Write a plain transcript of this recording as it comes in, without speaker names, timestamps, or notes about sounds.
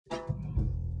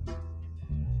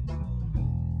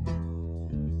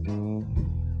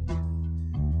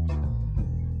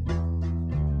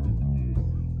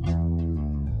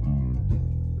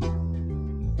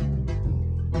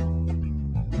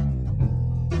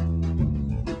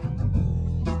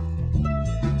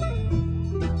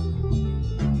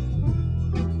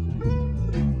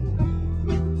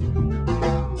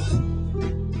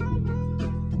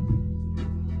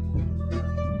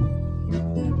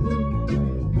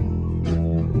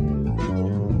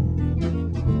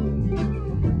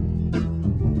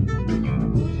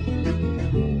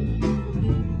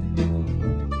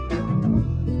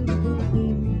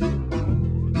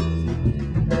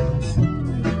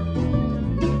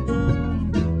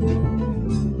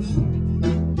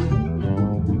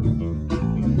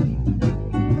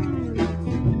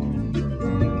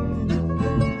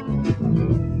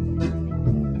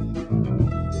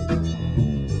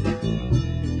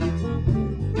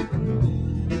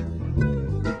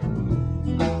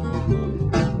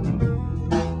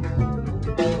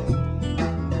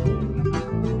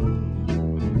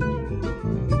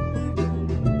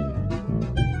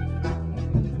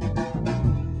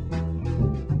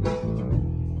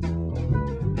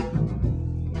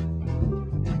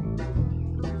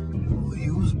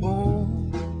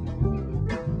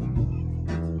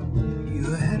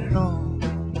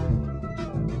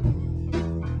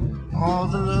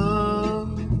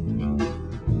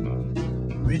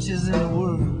riches in the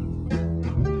world.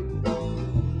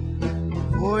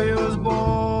 Before he was born,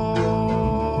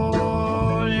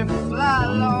 he fly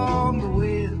along the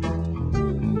wind.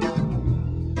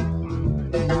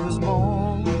 He was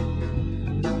born,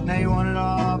 now you want it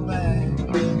all back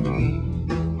again.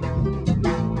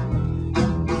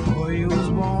 Before he was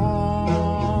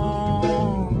born,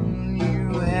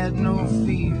 you had no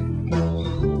fear.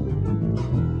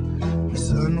 The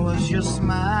sun was your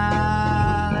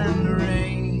smile and the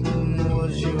rain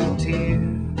was your tear.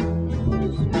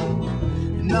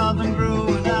 Nothing grew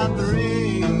without the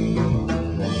rain.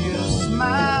 Your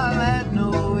smile had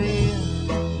no end.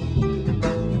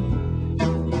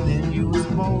 Then you was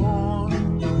born,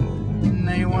 and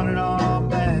now you want it all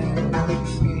back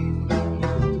again.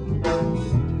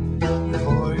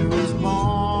 Before you was born,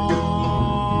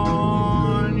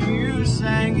 you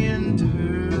sang into,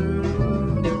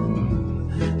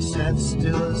 sat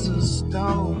still as a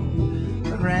stone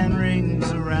that ran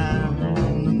rings around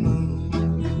the moon.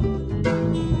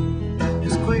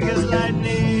 Quick as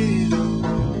lightning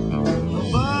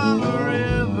above a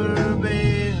river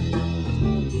bed.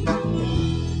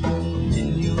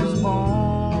 Then you was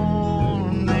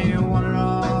born, now you want it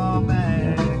all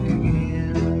back again.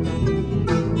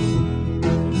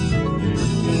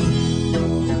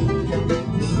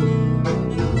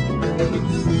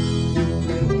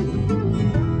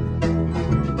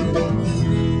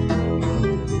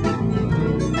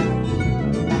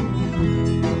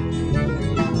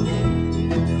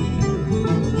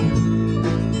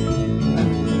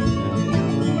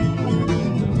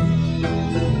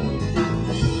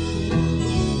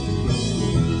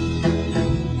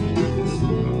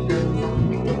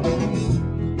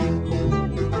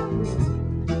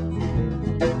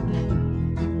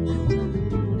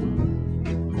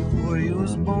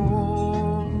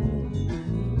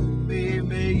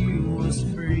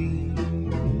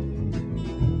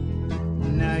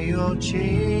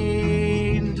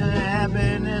 Chained to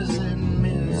happiness and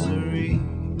misery.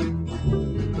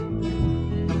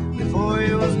 Before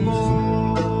you was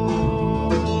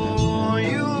born,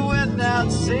 you were without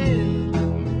sin.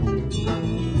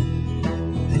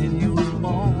 Then you was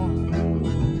born,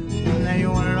 now you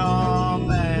want it all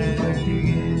back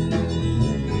again.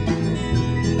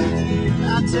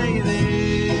 I'll tell you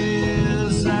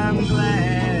this, I'm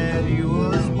glad you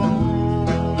was born.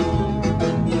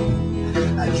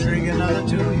 I drink another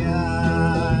to ya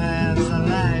as I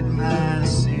light my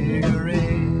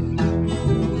cigarette.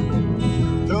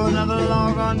 Throw another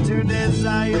log onto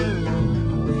desire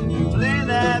and play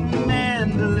that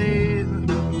mandolin.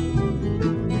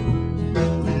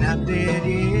 We're not dead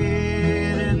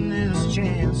yet and this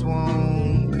chance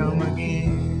won't come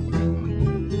again.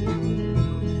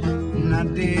 We're not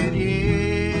dead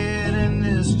yet and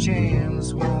this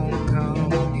chance won't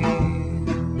come again.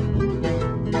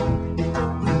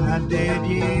 Not dead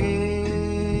yet,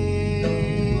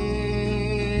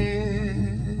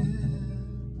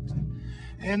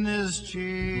 and this chance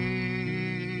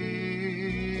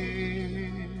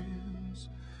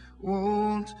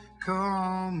won't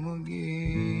come again.